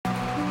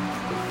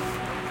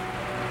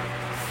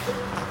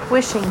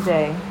Wishing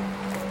Day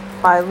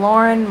by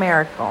Lauren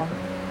Miracle.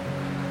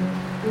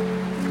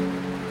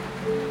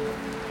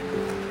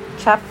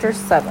 Chapter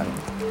 7.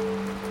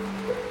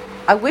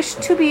 I wish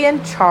to be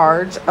in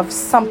charge of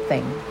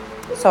something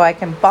so I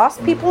can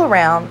boss people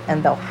around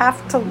and they'll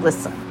have to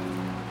listen.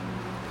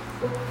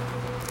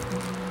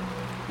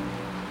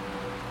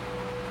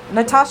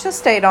 Natasha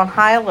stayed on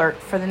high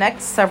alert for the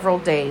next several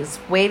days,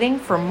 waiting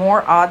for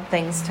more odd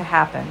things to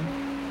happen.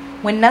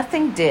 When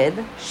nothing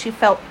did, she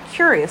felt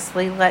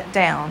curiously let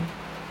down.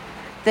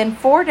 Then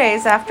 4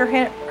 days after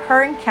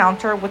her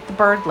encounter with the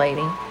bird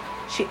lady,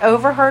 she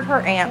overheard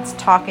her aunts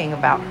talking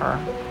about her.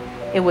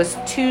 It was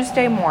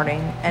Tuesday morning,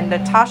 and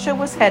Natasha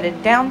was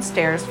headed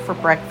downstairs for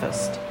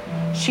breakfast.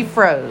 She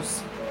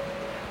froze.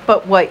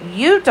 But what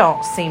you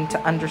don't seem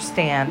to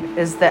understand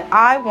is that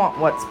I want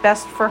what's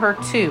best for her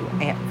too,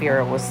 Aunt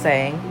Vera was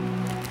saying.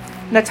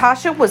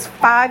 Natasha was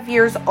 5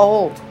 years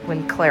old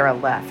when Clara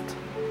left.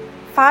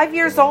 5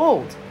 years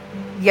old.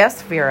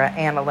 Yes, Vera,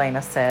 Aunt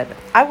Elena said.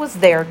 I was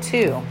there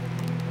too.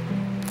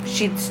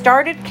 She'd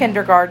started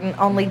kindergarten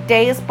only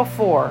days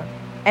before,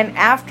 and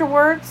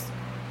afterwards,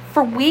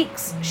 for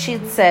weeks,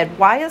 she'd said,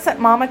 "Why isn't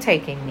Mama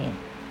taking me?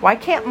 Why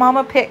can't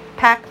Mama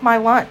pack my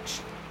lunch?"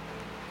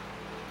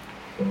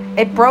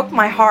 It broke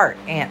my heart,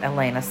 Aunt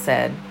Elena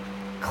said.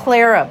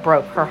 Clara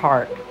broke her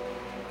heart,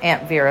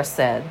 Aunt Vera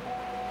said.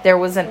 There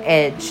was an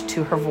edge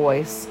to her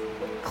voice.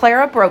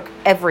 Clara broke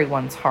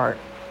everyone's heart.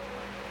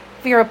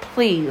 Vera,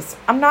 please,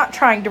 I'm not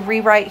trying to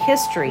rewrite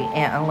history,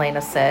 Aunt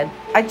Elena said.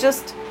 I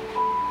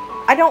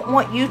don't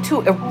want you to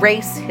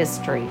erase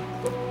history.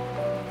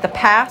 The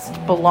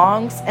past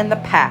belongs in the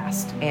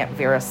past, Aunt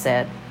Vera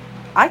said.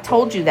 I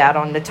told you that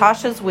on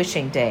Natasha's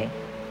wishing day.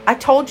 I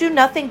told you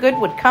nothing good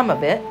would come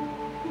of it.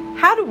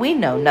 How do we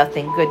know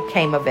nothing good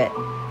came of it?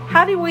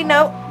 How do we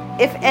know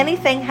if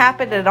anything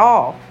happened at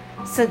all,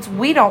 since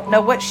we don't know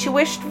what she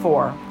wished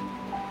for?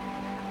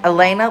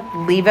 Elena,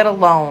 leave it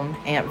alone,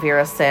 Aunt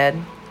Vera said.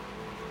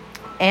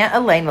 Aunt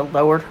Elena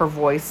lowered her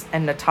voice,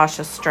 and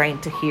Natasha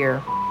strained to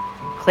hear.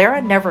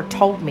 Clara never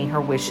told me her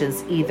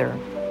wishes either.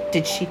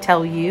 Did she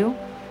tell you?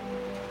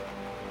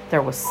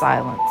 There was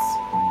silence.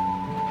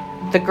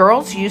 The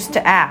girls used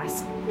to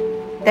ask.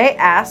 They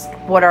asked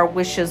what our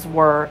wishes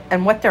were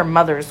and what their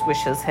mother's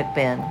wishes had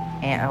been,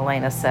 Aunt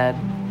Elena said.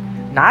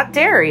 Not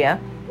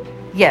Daria.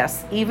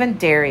 Yes, even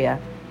Daria.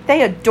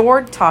 They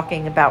adored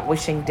talking about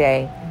wishing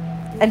day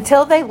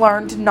until they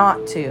learned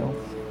not to.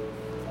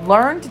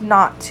 Learned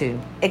not to.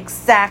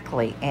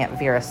 Exactly, Aunt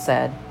Vera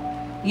said.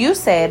 You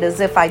say it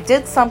as if I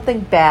did something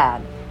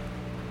bad,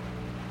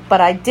 but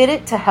I did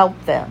it to help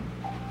them.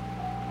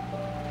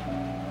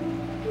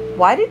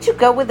 Why did you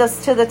go with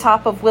us to the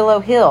top of Willow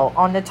Hill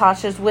on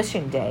Natasha's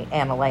wishing day?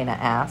 Aunt Elena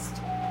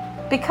asked.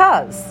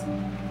 Because.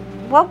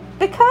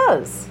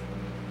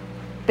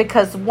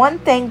 Because one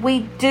thing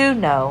we do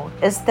know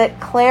is that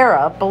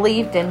Clara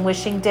believed in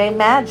wishing day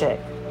magic.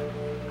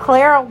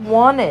 Clara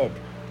wanted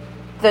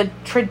the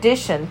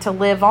tradition to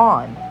live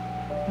on.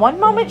 One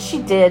moment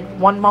she did,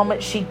 one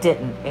moment she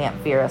didn't, Aunt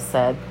Vera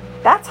said.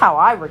 That's how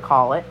I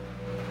recall it.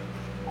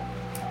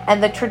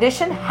 And the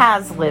tradition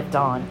has lived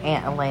on,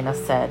 Aunt Elena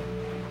said.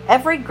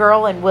 Every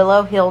girl in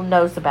Willow Hill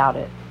knows about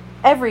it.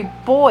 Every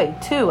boy,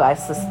 too, I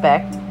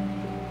suspect.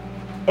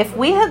 If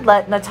we had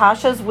let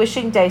Natasha's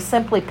wishing day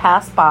simply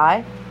pass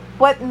by,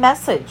 what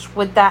message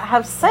would that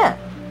have sent?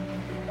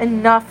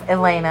 Enough,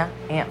 Elena,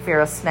 Aunt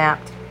Vera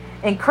snapped.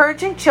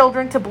 Encouraging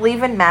children to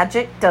believe in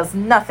magic does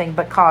nothing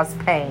but cause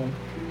pain.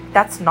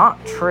 That's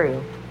not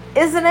true,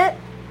 isn't it?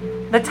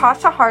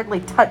 Natasha hardly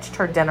touched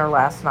her dinner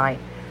last night.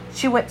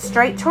 She went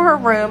straight to her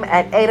room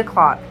at 8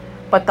 o'clock,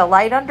 but the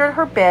light under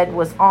her bed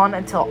was on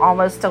until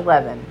almost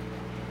 11.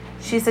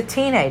 She's a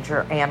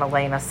teenager, Aunt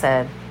Elena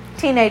said.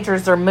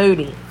 Teenagers are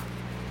moody.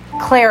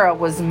 Clara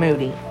was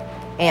moody,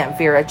 Aunt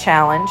Vera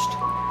challenged.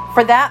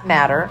 For that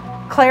matter,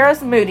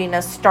 Clara's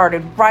moodiness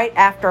started right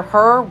after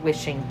her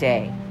wishing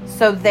day.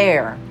 So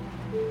there.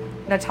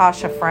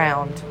 Natasha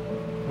frowned.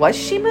 Was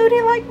she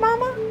moody like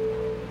Mama?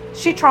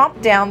 She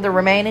tromped down the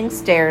remaining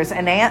stairs,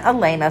 and Aunt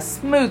Elena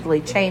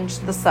smoothly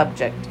changed the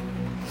subject.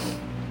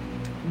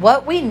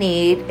 What we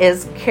need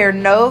is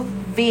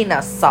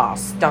Chernovina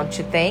sauce, don't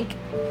you think?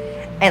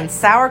 And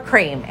sour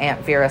cream,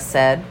 Aunt Vera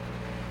said.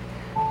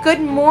 Good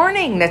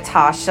morning,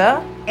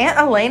 Natasha. Aunt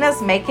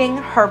Elena's making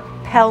her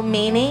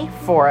pelmeni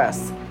for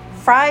us.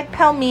 Fried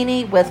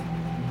pelmeni with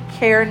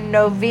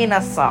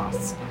Chernovina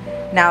sauce.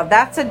 Now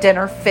that's a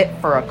dinner fit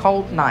for a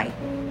cold night.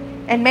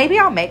 And maybe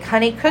I'll make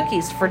honey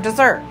cookies for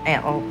dessert,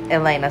 Aunt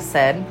Elena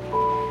said.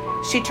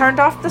 She turned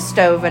off the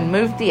stove and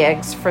moved the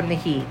eggs from the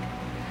heat.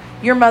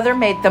 Your mother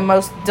made the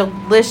most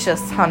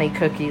delicious honey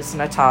cookies,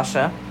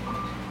 Natasha.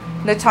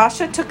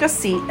 Natasha took a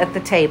seat at the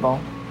table.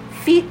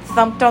 Feet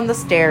thumped on the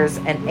stairs,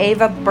 and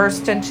Ava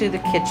burst into the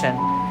kitchen.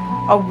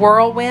 A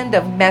whirlwind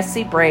of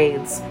messy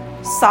braids,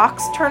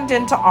 socks turned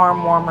into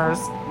arm warmers,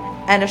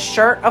 and a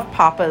shirt of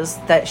Papa's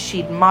that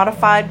she'd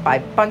modified by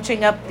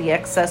bunching up the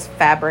excess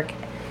fabric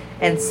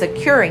and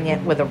securing it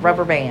with a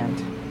rubber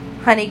band.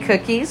 Honey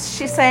cookies,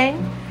 she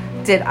sang.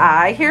 Did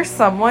I hear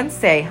someone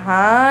say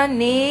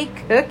honey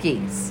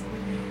cookies?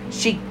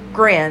 She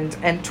grinned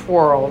and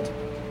twirled.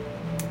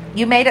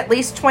 You made at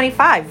least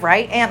 25,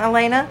 right, Aunt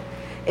Elena?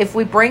 If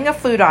we bring a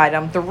food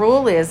item, the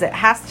rule is it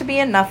has to be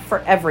enough for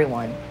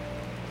everyone.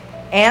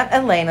 Aunt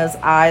Elena's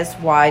eyes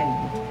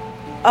widened.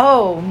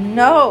 Oh,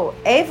 no,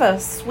 Ava,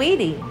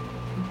 sweetie.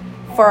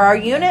 For our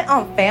unit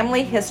on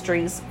family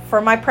histories,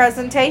 for my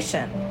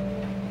presentation.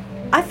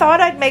 I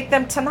thought I'd make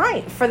them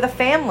tonight for the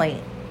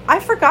family. I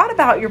forgot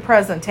about your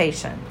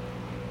presentation.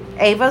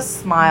 Ava's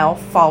smile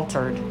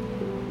faltered.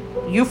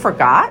 You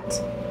forgot?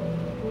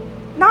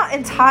 Not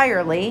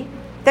entirely.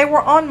 They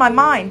were on my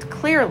mind,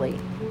 clearly.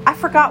 I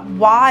forgot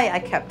why I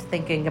kept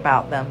thinking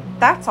about them.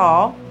 That's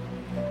all.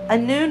 A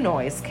new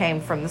noise came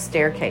from the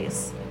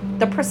staircase.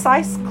 The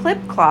precise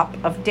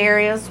clip-clop of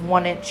Daria's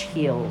 1-inch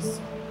heels.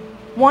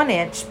 1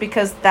 inch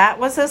because that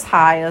was as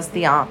high as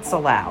the aunts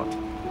allowed.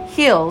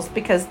 Heels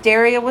because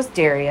Daria was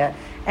Daria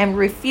and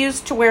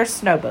refused to wear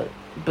snow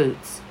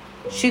boots.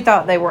 She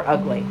thought they were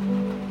ugly.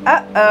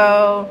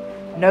 Uh-oh.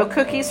 No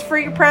cookies for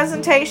your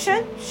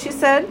presentation? She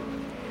said.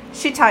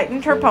 She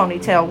tightened her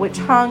ponytail, which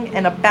hung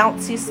in a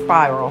bouncy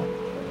spiral.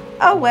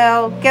 Oh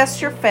well,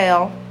 guess you're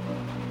fail.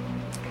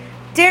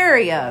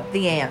 Daria,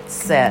 the aunt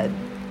said.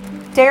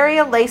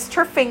 Daria laced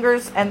her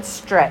fingers and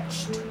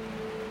stretched,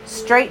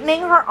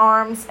 straightening her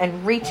arms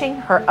and reaching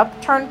her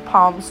upturned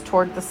palms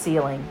toward the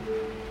ceiling.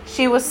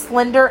 She was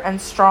slender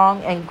and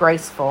strong and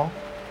graceful,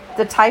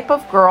 the type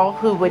of girl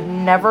who would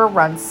never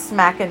run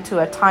smack into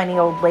a tiny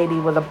old lady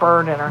with a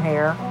bird in her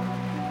hair,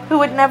 who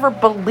would never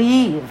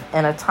believe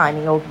in a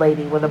tiny old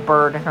lady with a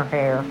bird in her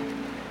hair.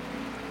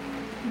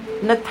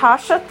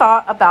 Natasha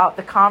thought about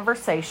the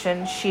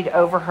conversation she'd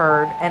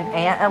overheard and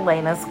Aunt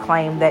Elena's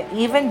claim that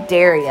even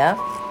Daria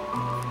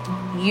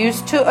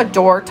used to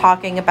adore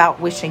talking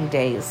about wishing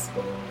days.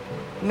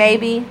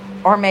 Maybe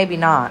or maybe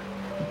not,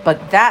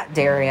 but that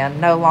Daria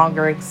no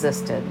longer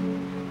existed.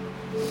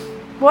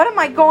 What am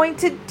I going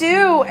to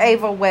do?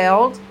 Ava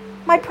wailed.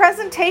 My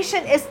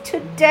presentation is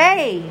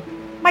today.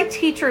 My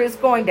teacher is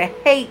going to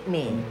hate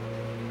me.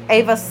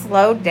 Ava,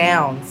 slow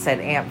down, said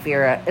Aunt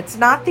Vera. It's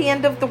not the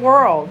end of the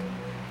world.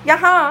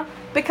 Yaha,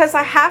 because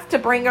I have to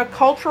bring a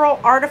cultural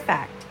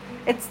artifact.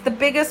 It's the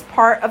biggest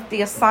part of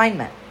the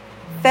assignment.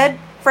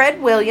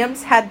 Fred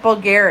Williams had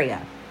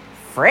Bulgaria.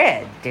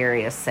 Fred,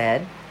 Daria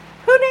said.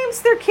 Who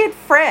names their kid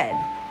Fred?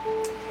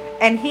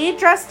 And he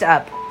dressed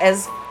up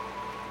as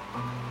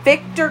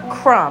Victor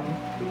Crumb.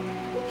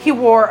 He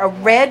wore a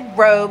red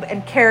robe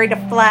and carried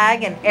a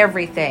flag and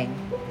everything.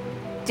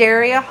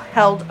 Daria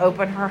held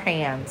open her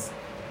hands.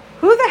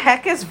 Who the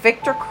heck is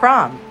Victor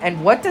Crumb,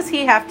 and what does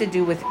he have to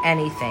do with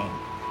anything?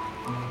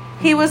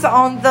 He was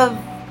on the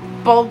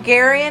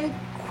Bulgarian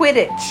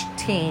Quidditch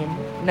team,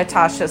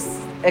 Natasha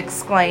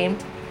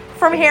exclaimed,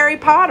 from Harry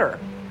Potter.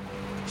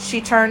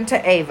 She turned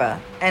to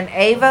Ava. And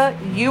Ava,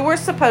 you were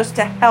supposed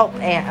to help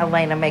Aunt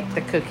Elena make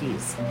the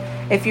cookies.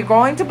 If you're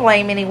going to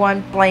blame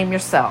anyone, blame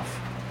yourself.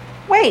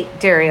 Wait,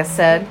 Daria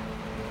said.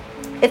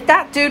 If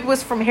that dude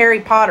was from Harry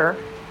Potter,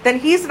 then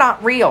he's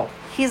not real.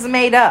 He's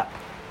made up.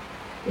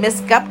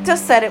 Miss Gupta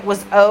said it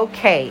was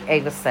okay,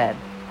 Ava said.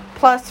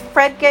 Plus,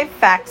 Fred gave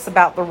facts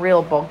about the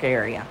real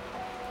Bulgaria.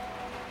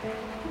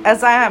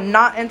 As I am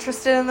not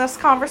interested in this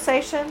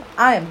conversation,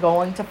 I am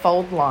going to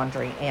fold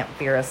laundry, Aunt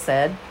Vera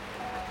said,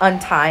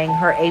 untying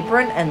her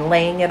apron and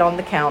laying it on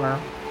the counter.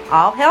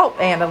 I'll help,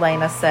 Aunt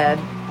Elena said.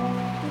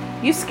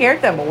 You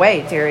scared them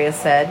away, Daria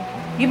said.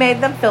 You made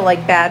them feel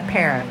like bad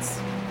parents.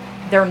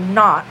 They're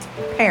not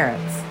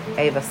parents,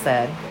 Ava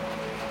said.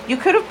 You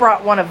could have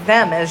brought one of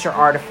them as your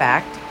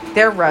artifact.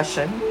 They're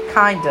Russian,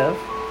 kind of,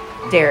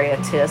 Daria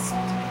tisked.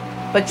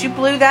 But you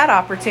blew that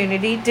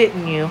opportunity,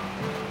 didn't you?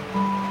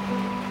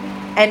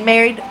 And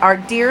made our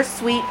dear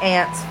sweet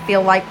aunts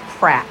feel like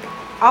crap,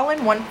 all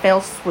in one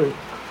fell swoop.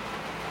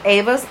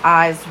 Ava's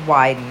eyes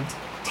widened.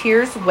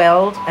 Tears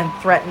welled and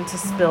threatened to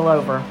spill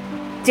over.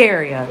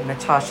 Daria,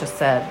 Natasha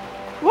said.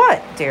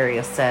 What?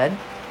 Daria said.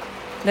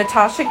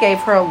 Natasha gave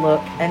her a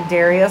look, and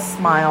Daria's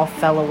smile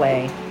fell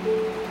away.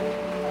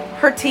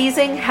 Her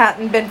teasing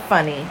hadn't been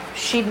funny.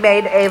 She'd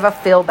made Ava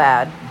feel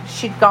bad.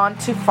 She'd gone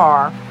too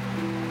far.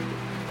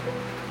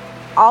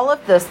 All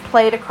of this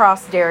played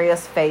across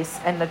Daria's face,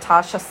 and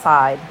Natasha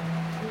sighed.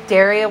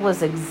 Daria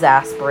was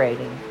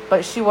exasperating,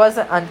 but she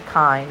wasn't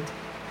unkind.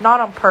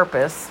 Not on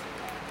purpose.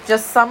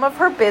 Just some of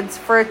her bids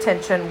for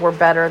attention were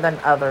better than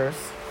others.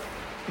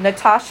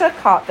 Natasha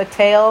caught the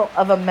tail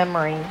of a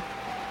memory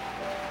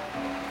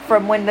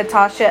from when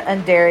Natasha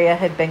and Daria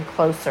had been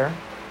closer.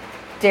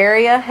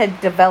 Daria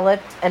had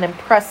developed an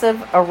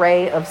impressive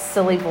array of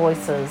silly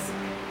voices,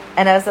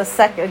 and as a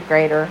second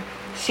grader,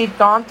 she'd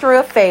gone through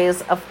a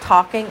phase of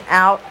talking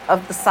out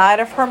of the side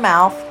of her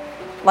mouth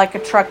like a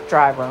truck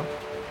driver.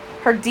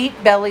 Her deep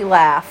belly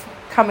laugh,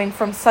 coming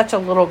from such a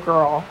little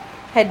girl,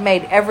 had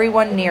made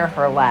everyone near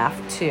her laugh,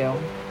 too.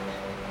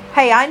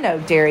 Hey, I know,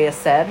 Daria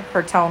said.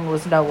 Her tone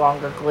was no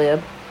longer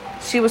glib.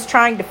 She was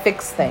trying to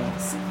fix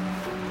things.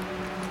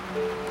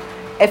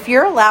 If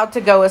you're allowed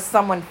to go as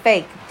someone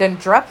fake, then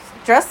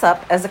Dress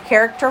up as a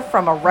character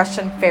from a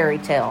Russian fairy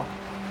tale.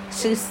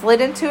 She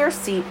slid into her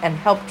seat and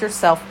helped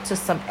herself to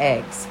some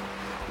eggs.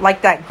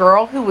 Like that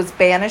girl who was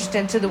banished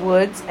into the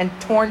woods and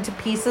torn to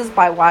pieces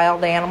by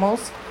wild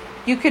animals,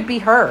 you could be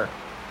her.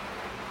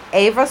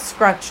 Ava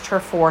scrunched her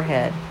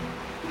forehead.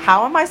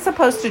 How am I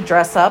supposed to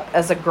dress up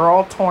as a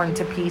girl torn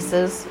to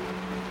pieces?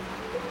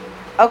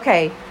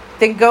 Okay,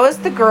 then go as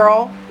the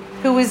girl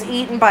who was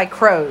eaten by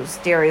crows,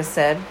 Darius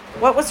said.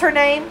 What was her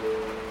name?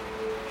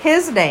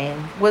 His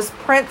name was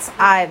Prince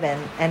Ivan,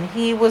 and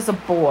he was a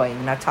boy,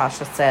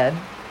 Natasha said.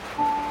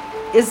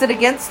 Is it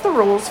against the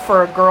rules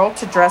for a girl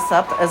to dress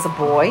up as a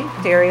boy?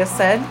 Darius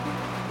said.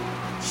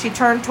 She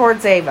turned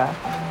towards Ava.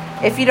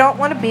 If you don't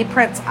want to be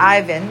Prince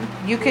Ivan,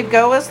 you could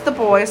go as the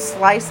boy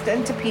sliced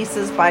into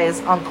pieces by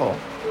his uncle,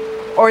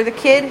 or the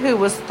kid who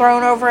was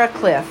thrown over a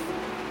cliff,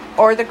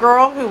 or the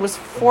girl who was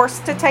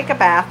forced to take a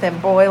bath in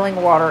boiling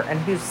water and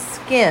whose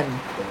skin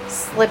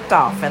slipped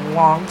off in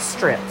long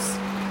strips.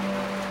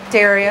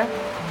 Daria,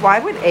 why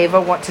would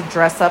Ava want to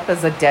dress up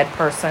as a dead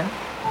person?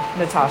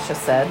 Natasha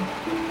said.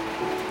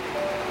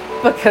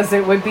 Because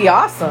it would be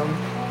awesome.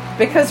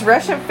 Because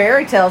Russian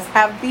fairy tales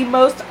have the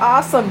most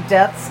awesome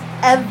deaths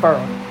ever.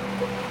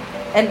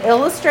 An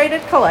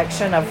illustrated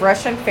collection of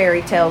Russian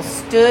fairy tales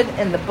stood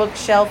in the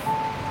bookshelf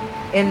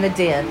in the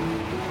den.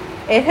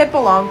 It had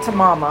belonged to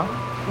Mama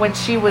when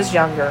she was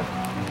younger,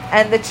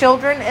 and the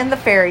children in the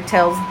fairy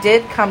tales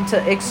did come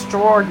to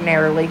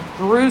extraordinarily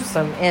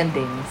gruesome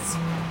endings.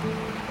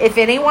 If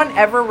anyone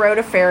ever wrote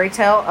a fairy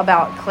tale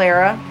about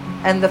Clara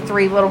and the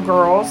three little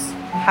girls,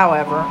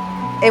 however,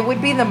 it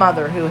would be the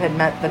mother who had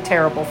met the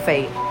terrible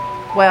fate.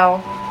 Well,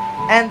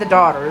 and the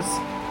daughters,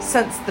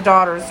 since the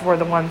daughters were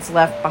the ones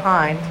left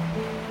behind.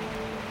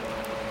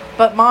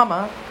 But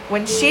Mama,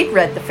 when she'd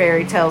read the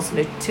fairy tales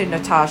to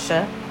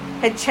Natasha,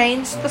 had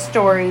changed the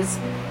stories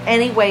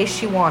any way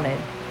she wanted.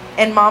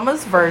 In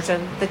Mama's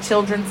version, the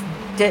children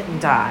didn't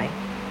die.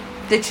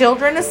 The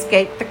children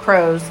escaped the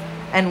crows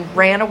and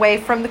ran away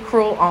from the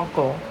cruel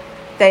uncle.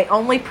 They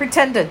only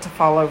pretended to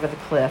fall over the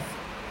cliff.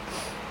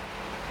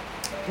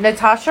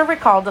 Natasha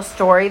recalled a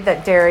story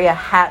that Daria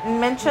hadn't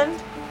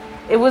mentioned.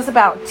 It was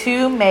about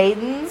two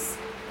maidens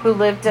who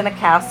lived in a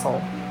castle,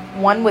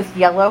 one with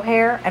yellow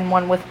hair and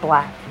one with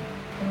black.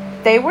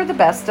 They were the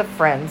best of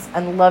friends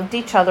and loved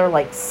each other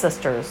like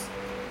sisters.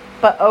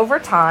 But over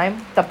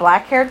time, the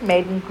black-haired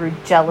maiden grew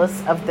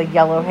jealous of the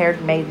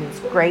yellow-haired maiden's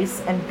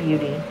grace and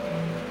beauty.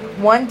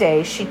 One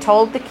day, she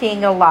told the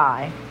king a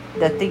lie,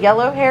 that the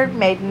yellow-haired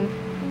maiden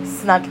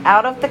snuck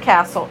out of the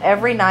castle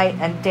every night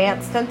and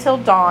danced until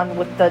dawn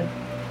with the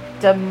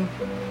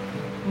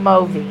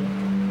Domovy,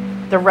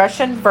 the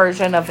Russian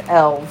version of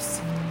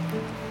elves.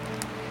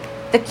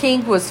 The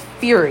king was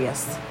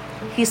furious.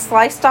 He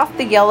sliced off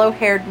the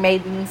yellow-haired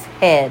maiden's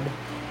head,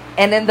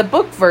 and in the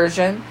book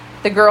version,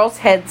 the girl's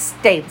head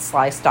stayed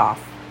sliced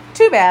off.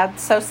 Too bad,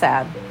 so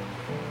sad.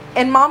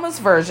 In Mama's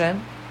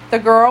version, the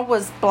girl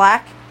was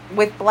black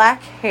with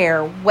black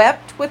hair,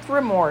 wept with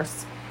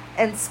remorse,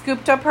 and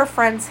scooped up her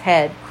friend's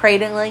head,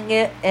 cradling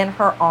it in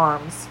her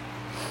arms.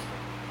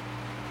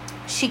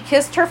 She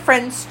kissed her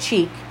friend's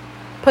cheek,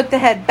 put the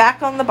head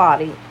back on the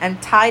body,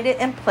 and tied it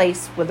in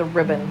place with a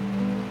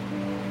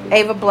ribbon.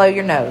 Ava, blow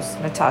your nose,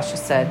 Natasha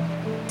said.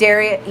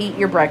 Daria, eat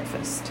your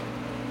breakfast.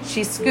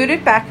 She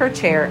scooted back her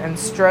chair and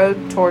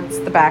strode towards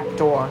the back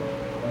door.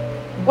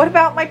 What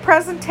about my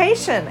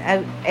presentation?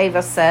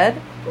 Ava said.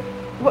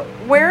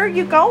 Where are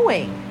you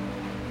going?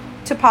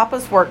 To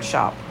Papa's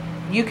workshop.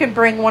 You can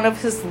bring one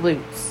of his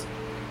lutes.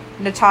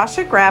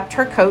 Natasha grabbed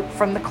her coat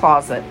from the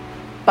closet,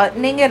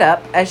 buttoning it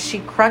up as she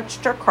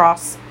crunched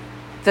across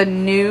the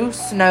new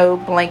snow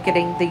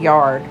blanketing the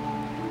yard.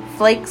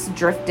 Flakes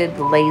drifted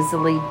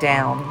lazily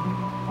down.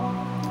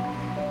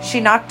 She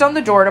knocked on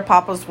the door to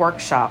Papa's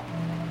workshop.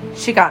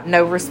 She got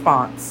no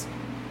response.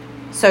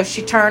 So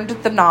she turned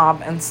the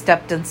knob and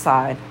stepped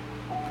inside.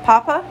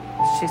 Papa,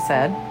 she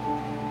said.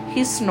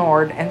 He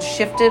snored and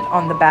shifted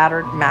on the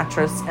battered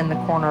mattress in the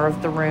corner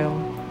of the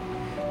room.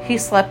 He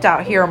slept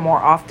out here more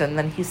often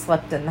than he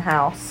slept in the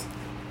house.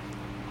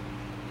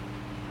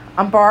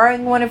 I'm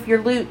borrowing one of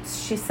your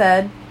lutes, she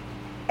said.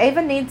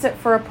 Ava needs it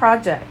for a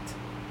project.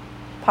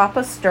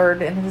 Papa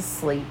stirred in his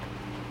sleep.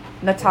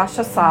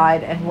 Natasha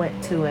sighed and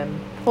went to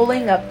him,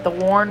 pulling up the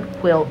worn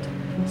quilt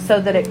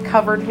so that it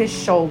covered his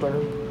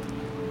shoulder.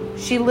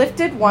 She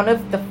lifted one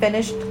of the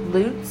finished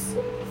lutes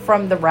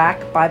from the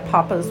rack by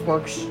Papa's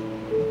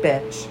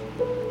workbench.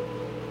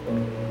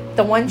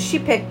 The one she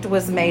picked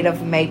was made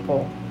of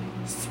maple,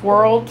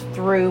 swirled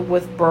through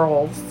with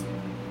burls.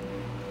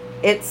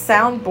 Its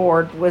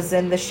soundboard was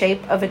in the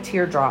shape of a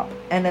teardrop,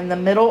 and in the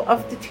middle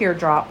of the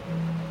teardrop,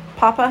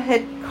 Papa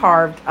had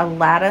carved a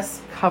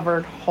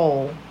lattice-covered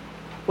hole,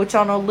 which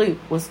on a lute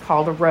was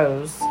called a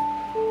rose.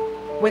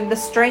 When the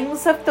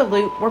strings of the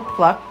lute were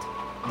plucked,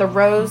 the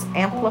rose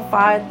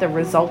amplified the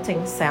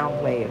resulting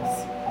sound waves.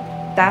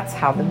 That's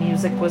how the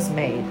music was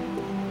made.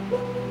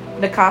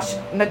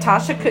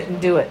 Natasha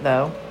couldn't do it,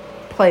 though.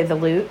 Play the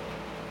lute.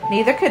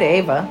 Neither could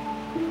Ava.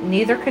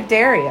 Neither could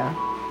Daria.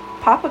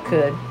 Papa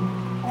could.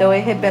 though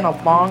it had been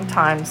a long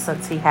time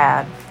since he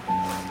had.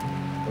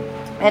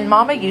 And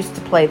Mama used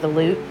to play the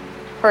lute.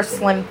 Her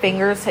slim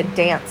fingers had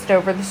danced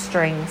over the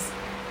strings,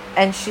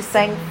 and she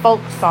sang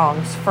folk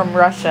songs from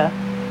Russia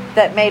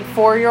that made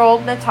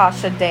 4-year-old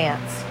Natasha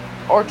dance,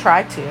 or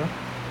try to,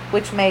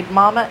 which made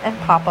Mama and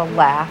Papa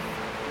laugh.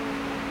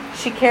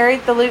 She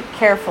carried the lute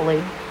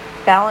carefully,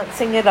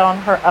 balancing it on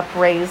her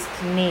upraised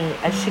knee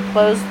as she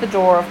closed the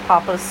door of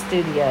Papa's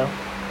studio.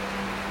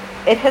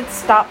 It had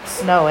stopped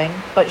snowing,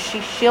 but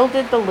she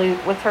shielded the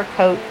lute with her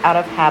coat out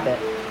of habit.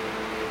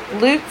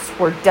 Lutes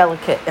were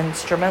delicate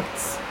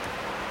instruments.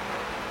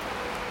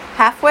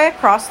 Halfway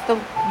across the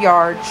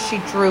yard, she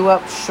drew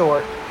up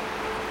short.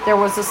 There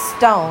was a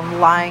stone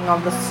lying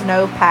on the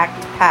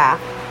snow-packed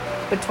path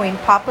between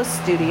Papa's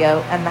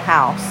studio and the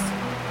house.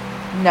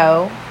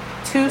 No,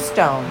 2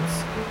 stones.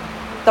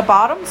 The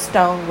bottom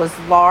stone was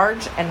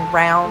large and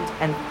round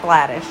and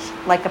flattish,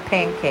 like a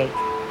pancake.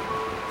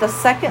 The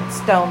second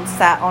stone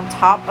sat on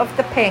top of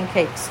the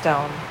pancake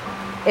stone.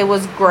 It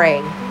was gray,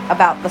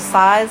 about the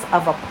size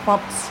of a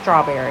plump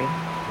strawberry.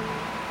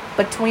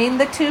 Between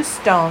the 2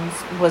 stones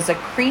was a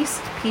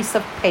creased piece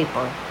of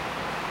paper.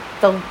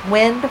 The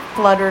wind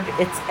fluttered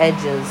its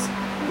edges,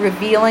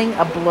 revealing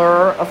a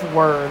blur of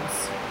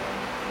words.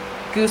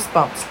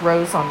 Goosebumps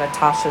rose on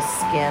Natasha's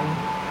skin.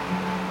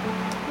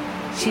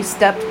 She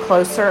stepped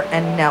closer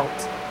and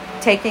knelt,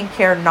 taking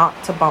care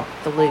not to bump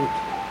the lute.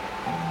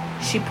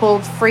 She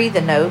pulled free the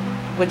note,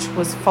 which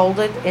was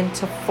folded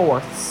into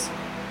fourths.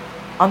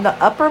 On the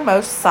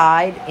uppermost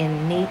side,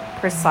 in neat,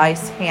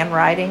 precise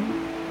handwriting,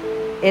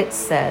 it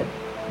said,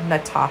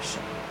 Natasha.